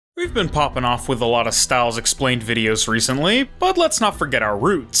We've been popping off with a lot of Styles Explained videos recently, but let's not forget our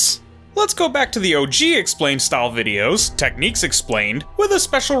roots. Let's go back to the OG Explained style videos, Techniques Explained, with a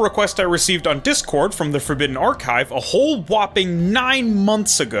special request I received on Discord from the Forbidden Archive a whole whopping 9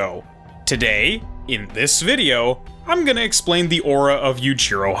 months ago. Today, in this video, I'm gonna explain the aura of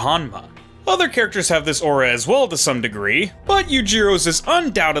Yujiro Hanma. Other characters have this aura as well to some degree, but Yujiro's is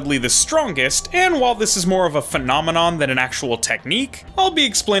undoubtedly the strongest, and while this is more of a phenomenon than an actual technique, I'll be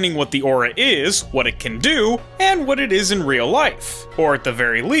explaining what the aura is, what it can do, and what it is in real life. Or at the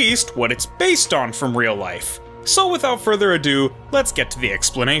very least, what it's based on from real life. So without further ado, let's get to the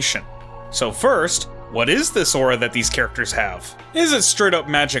explanation. So first, what is this aura that these characters have? Is it straight up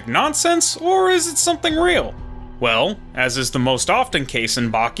magic nonsense, or is it something real? Well, as is the most often case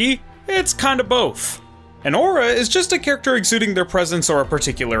in Baki, it's kinda both. An aura is just a character exuding their presence or a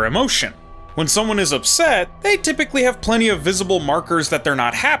particular emotion. When someone is upset, they typically have plenty of visible markers that they're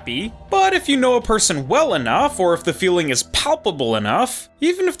not happy, but if you know a person well enough, or if the feeling is palpable enough,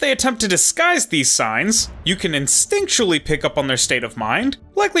 even if they attempt to disguise these signs, you can instinctually pick up on their state of mind,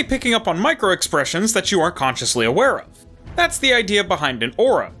 likely picking up on micro-expressions that you aren't consciously aware of. That's the idea behind an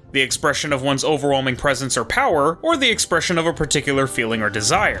aura, the expression of one's overwhelming presence or power, or the expression of a particular feeling or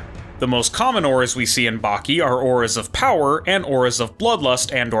desire. The most common auras we see in Baki are auras of power and auras of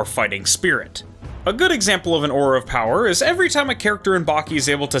bloodlust and/or fighting spirit. A good example of an aura of power is every time a character in Baki is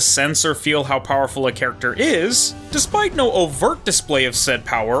able to sense or feel how powerful a character is, despite no overt display of said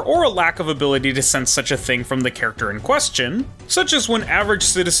power or a lack of ability to sense such a thing from the character in question, such as when average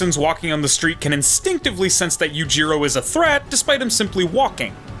citizens walking on the street can instinctively sense that Yujiro is a threat despite him simply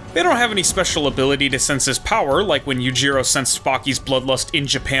walking. They don't have any special ability to sense his power, like when Yujiro sensed Baki's bloodlust in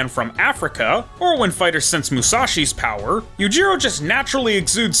Japan from Africa, or when fighters sense Musashi's power. Yujiro just naturally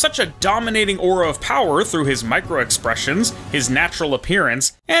exudes such a dominating aura of power through his micro-expressions, his natural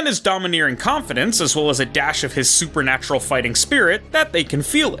appearance, and his domineering confidence, as well as a dash of his supernatural fighting spirit, that they can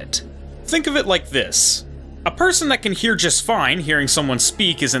feel it. Think of it like this. A person that can hear just fine hearing someone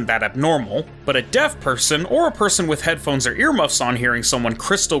speak isn't that abnormal, but a deaf person or a person with headphones or earmuffs on hearing someone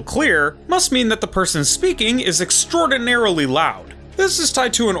crystal clear must mean that the person speaking is extraordinarily loud. This is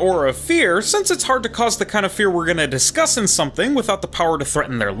tied to an aura of fear, since it's hard to cause the kind of fear we're gonna discuss in something without the power to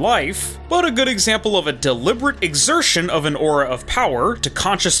threaten their life, but a good example of a deliberate exertion of an aura of power to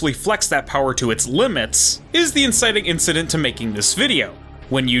consciously flex that power to its limits is the inciting incident to making this video.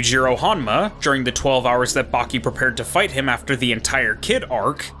 When Yujiro Hanma, during the 12 hours that Baki prepared to fight him after the entire Kid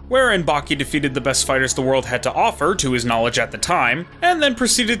arc, wherein Baki defeated the best fighters the world had to offer to his knowledge at the time, and then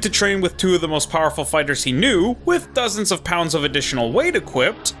proceeded to train with 2 of the most powerful fighters he knew, with dozens of pounds of additional weight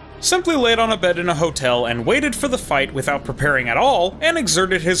equipped, simply laid on a bed in a hotel and waited for the fight without preparing at all, and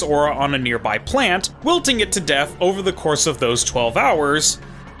exerted his aura on a nearby plant, wilting it to death over the course of those 12 hours,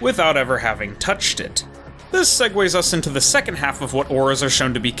 without ever having touched it. This segues us into the second half of what auras are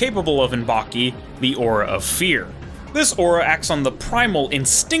shown to be capable of in Baki, the aura of fear. This aura acts on the primal,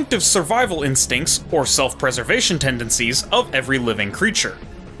 instinctive survival instincts, or self-preservation tendencies, of every living creature.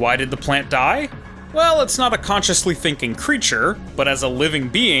 Why did the plant die? Well, it's not a consciously thinking creature, but as a living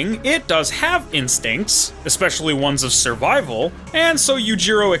being, it does have instincts, especially ones of survival, and so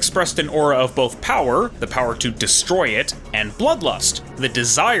Yujiro expressed an aura of both power, the power to destroy it, and bloodlust, the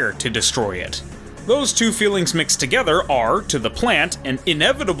desire to destroy it. Those 2 feelings mixed together are, to the plant, an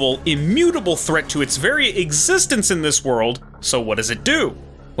inevitable, immutable threat to its very existence in this world, so what does it do?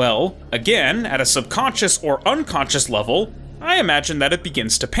 Well, again, at a subconscious or unconscious level, I imagine that it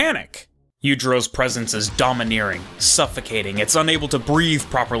begins to panic. Yujiro's presence is domineering, suffocating, it's unable to breathe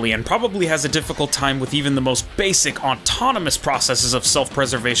properly, and probably has a difficult time with even the most basic, autonomous processes of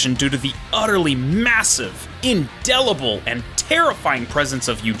self-preservation due to the utterly massive, indelible, and terrifying presence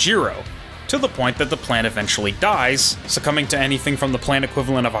of Yujiro, to the point that the plant eventually dies, succumbing to anything from the plant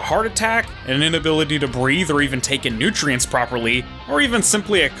equivalent of a heart attack, an inability to breathe or even take in nutrients properly, or even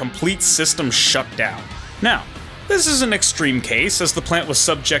simply a complete system shutdown. Now, this is an extreme case, as the plant was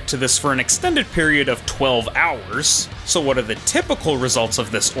subject to this for an extended period of 12 hours, so what are the typical results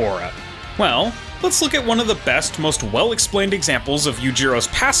of this aura? Well, let's look at one of the best, most well-explained examples of Yujiro's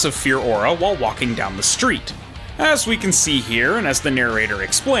passive fear aura while walking down the street. As we can see here, and as the narrator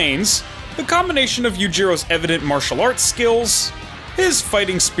explains, the combination of Yujiro's evident martial arts skills, his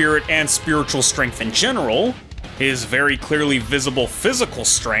fighting spirit and spiritual strength in general, his very clearly visible physical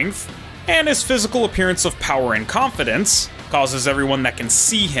strength, and his physical appearance of power and confidence, causes everyone that can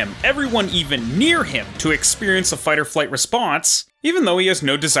see him, everyone even near him, to experience a fight-or-flight response, even though he has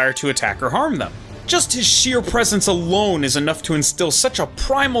no desire to attack or harm them. Just his sheer presence alone is enough to instill such a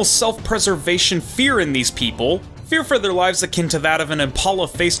primal self-preservation fear in these people, fear for their lives akin to that of an impala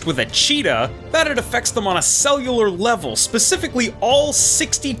faced with a cheetah, that it affects them on a cellular level, specifically all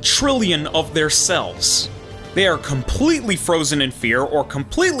 60 trillion of their cells. They are completely frozen in fear or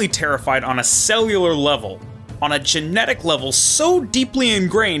completely terrified on a cellular level, on a genetic level so deeply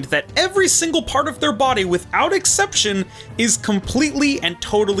ingrained that every single part of their body without exception is completely and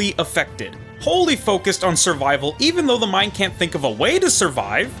totally affected, wholly focused on survival even though the mind can't think of a way to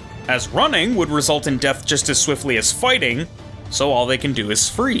survive, as running would result in death just as swiftly as fighting, so all they can do is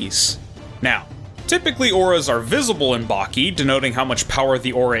freeze. Now, typically auras are visible in Baki, denoting how much power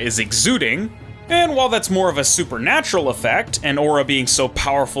the aura is exuding, and while that's more of a supernatural effect, an aura being so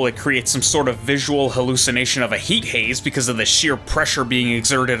powerful it creates some sort of visual hallucination of a heat haze because of the sheer pressure being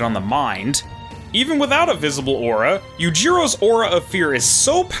exerted on the mind, even without a visible aura, Yujiro's aura of fear is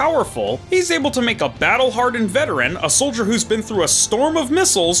so powerful, he's able to make a battle-hardened veteran, a soldier who's been through a storm of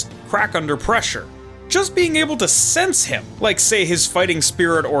missiles, crack under pressure. Just being able to sense him, like say his fighting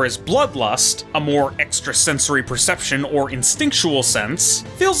spirit or his bloodlust, a more extrasensory perception or instinctual sense,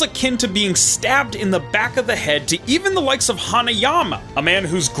 feels akin to being stabbed in the back of the head to even the likes of Hanayama, a man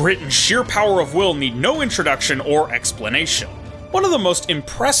whose grit and sheer power of will need no introduction or explanation. One of the most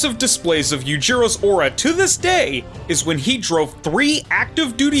impressive displays of Yujiro's aura to this day is when he drove 3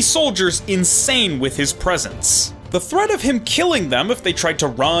 active duty soldiers insane with his presence. The threat of him killing them if they tried to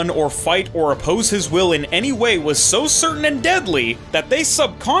run or fight or oppose his will in any way was so certain and deadly that they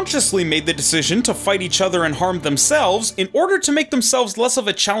subconsciously made the decision to fight each other and harm themselves in order to make themselves less of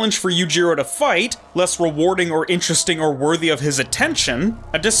a challenge for Yujiro to fight, less rewarding or interesting or worthy of his attention,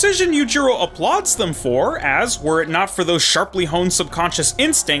 a decision Yujiro applauds them for, as, were it not for those sharply honed subconscious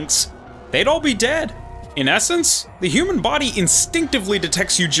instincts, they'd all be dead. In essence, the human body instinctively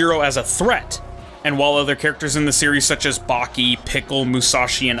detects Yujiro as a threat. And while other characters in the series such as Baki, Pickle,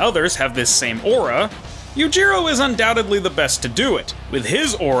 Musashi, and others have this same aura, Yujiro is undoubtedly the best to do it, with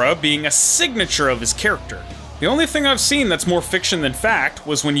his aura being a signature of his character. The only thing I've seen that's more fiction than fact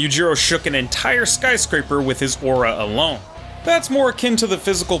was when Yujiro shook an entire skyscraper with his aura alone. That's more akin to the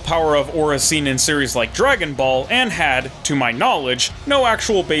physical power of aura seen in series like Dragon Ball and had, to my knowledge, no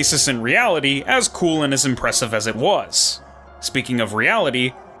actual basis in reality, as cool and as impressive as it was. Speaking of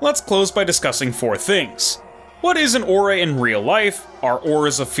reality, let's close by discussing 4 things. What is an aura in real life? Are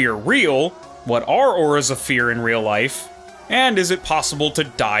auras of fear real? What are auras of fear in real life? And is it possible to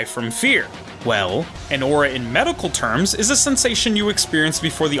die from fear? Well, an aura in medical terms is a sensation you experience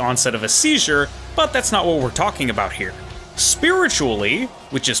before the onset of a seizure, but that's not what we're talking about here. Spiritually,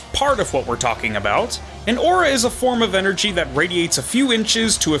 which is part of what we're talking about, an aura is a form of energy that radiates a few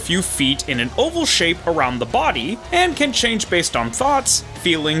inches to a few feet in an oval shape around the body, and can change based on thoughts,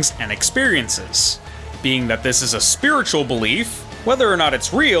 feelings, and experiences. Being that this is a spiritual belief, whether or not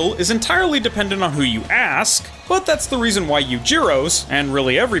it's real is entirely dependent on who you ask, but that's the reason why Yujiro's, and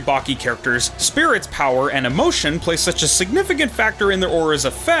really every Baki character's, spirit's power and emotion play such a significant factor in their aura's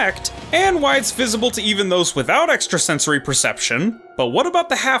effect, and why it's visible to even those without extrasensory perception. But what about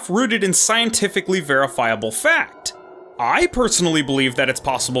the half-rooted in scientifically verifiable fact? I personally believe that it's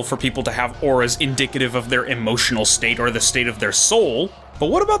possible for people to have auras indicative of their emotional state or the state of their soul, but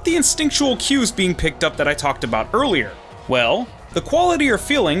what about the instinctual cues being picked up that I talked about earlier? Well, the quality or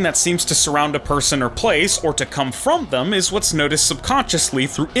feeling that seems to surround a person or place, or to come from them, is what's noticed subconsciously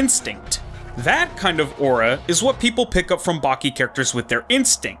through instinct. That kind of aura is what people pick up from Baki characters with their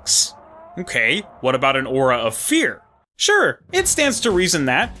instincts. Okay, what about an aura of fear? Sure, it stands to reason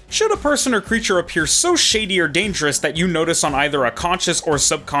that, should a person or creature appear so shady or dangerous that you notice on either a conscious or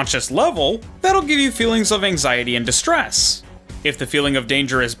subconscious level, that'll give you feelings of anxiety and distress. If the feeling of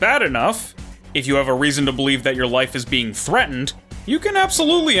danger is bad enough, if you have a reason to believe that your life is being threatened, you can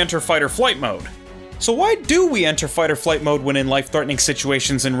absolutely enter fight or flight mode. So why do we enter fight or flight mode when in life-threatening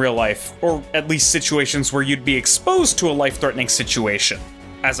situations in real life, or at least situations where you'd be exposed to a life-threatening situation?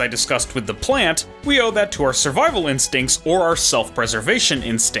 As I discussed with the plant, we owe that to our survival instincts or our self-preservation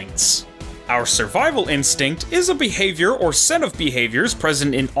instincts. Our survival instinct is a behavior or set of behaviors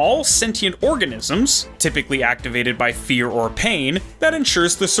present in all sentient organisms, typically activated by fear or pain, that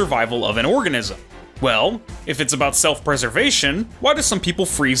ensures the survival of an organism. Well, if it's about self-preservation, why do some people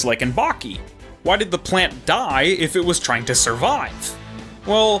freeze like in Baki? Why did the plant die if it was trying to survive?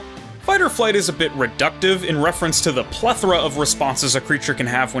 Well, fight or flight is a bit reductive in reference to the plethora of responses a creature can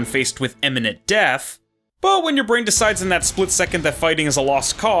have when faced with imminent death, but when your brain decides in that split second that fighting is a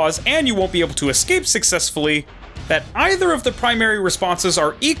lost cause and you won't be able to escape successfully, that either of the primary responses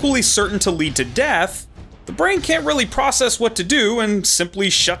are equally certain to lead to death, the brain can't really process what to do and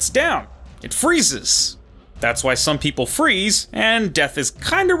simply shuts down. It freezes. That's why some people freeze, and death is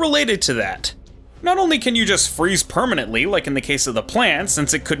kinda related to that. Not only can you just freeze permanently, like in the case of the plant,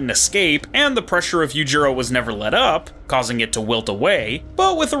 since it couldn't escape and the pressure of Yujiro was never let up, causing it to wilt away,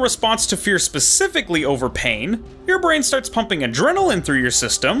 but with a response to fear specifically over pain, your brain starts pumping adrenaline through your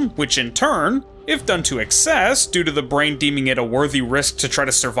system, which in turn, if done to excess due to the brain deeming it a worthy risk to try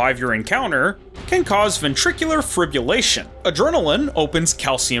to survive your encounter, can cause ventricular fibrillation. Adrenaline opens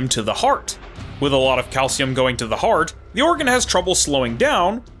calcium to the heart. With a lot of calcium going to the heart, the organ has trouble slowing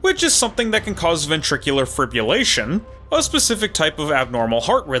down, which is something that can cause ventricular fibrillation, a specific type of abnormal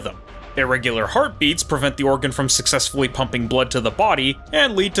heart rhythm. Irregular heartbeats prevent the organ from successfully pumping blood to the body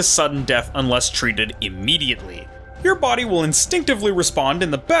and lead to sudden death unless treated immediately. Your body will instinctively respond in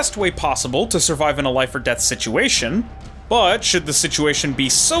the best way possible to survive in a life or death situation, but should the situation be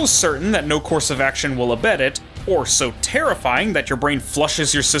so certain that no course of action will abet it, or so terrifying that your brain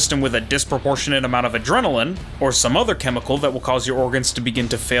flushes your system with a disproportionate amount of adrenaline, or some other chemical that will cause your organs to begin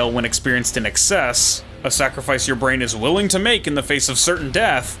to fail when experienced in excess, a sacrifice your brain is willing to make in the face of certain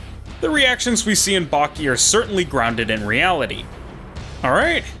death, the reactions we see in Baki are certainly grounded in reality.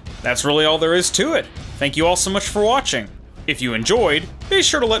 Alright, that's really all there is to it. Thank you all so much for watching. If you enjoyed, be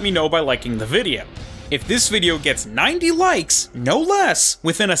sure to let me know by liking the video. If this video gets 90 likes, no less,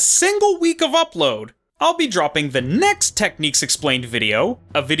 within a single week of upload, I'll be dropping the next Techniques Explained video,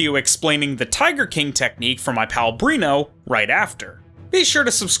 a video explaining the Tiger King technique from my pal Brino, right after. Be sure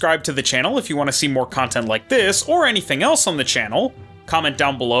to subscribe to the channel if you want to see more content like this or anything else on the channel. Comment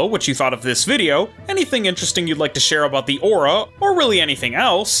down below what you thought of this video, anything interesting you'd like to share about the aura, or really anything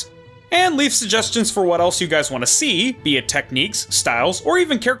else. And leave suggestions for what else you guys want to see, be it techniques, styles, or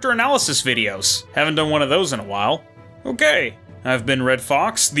even character analysis videos. Haven't done one of those in a while. Okay, I've been Red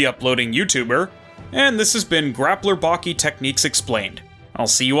Fox, the uploading YouTuber, and this has been Grappler Baki Techniques Explained. I'll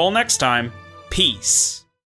see you all next time. Peace.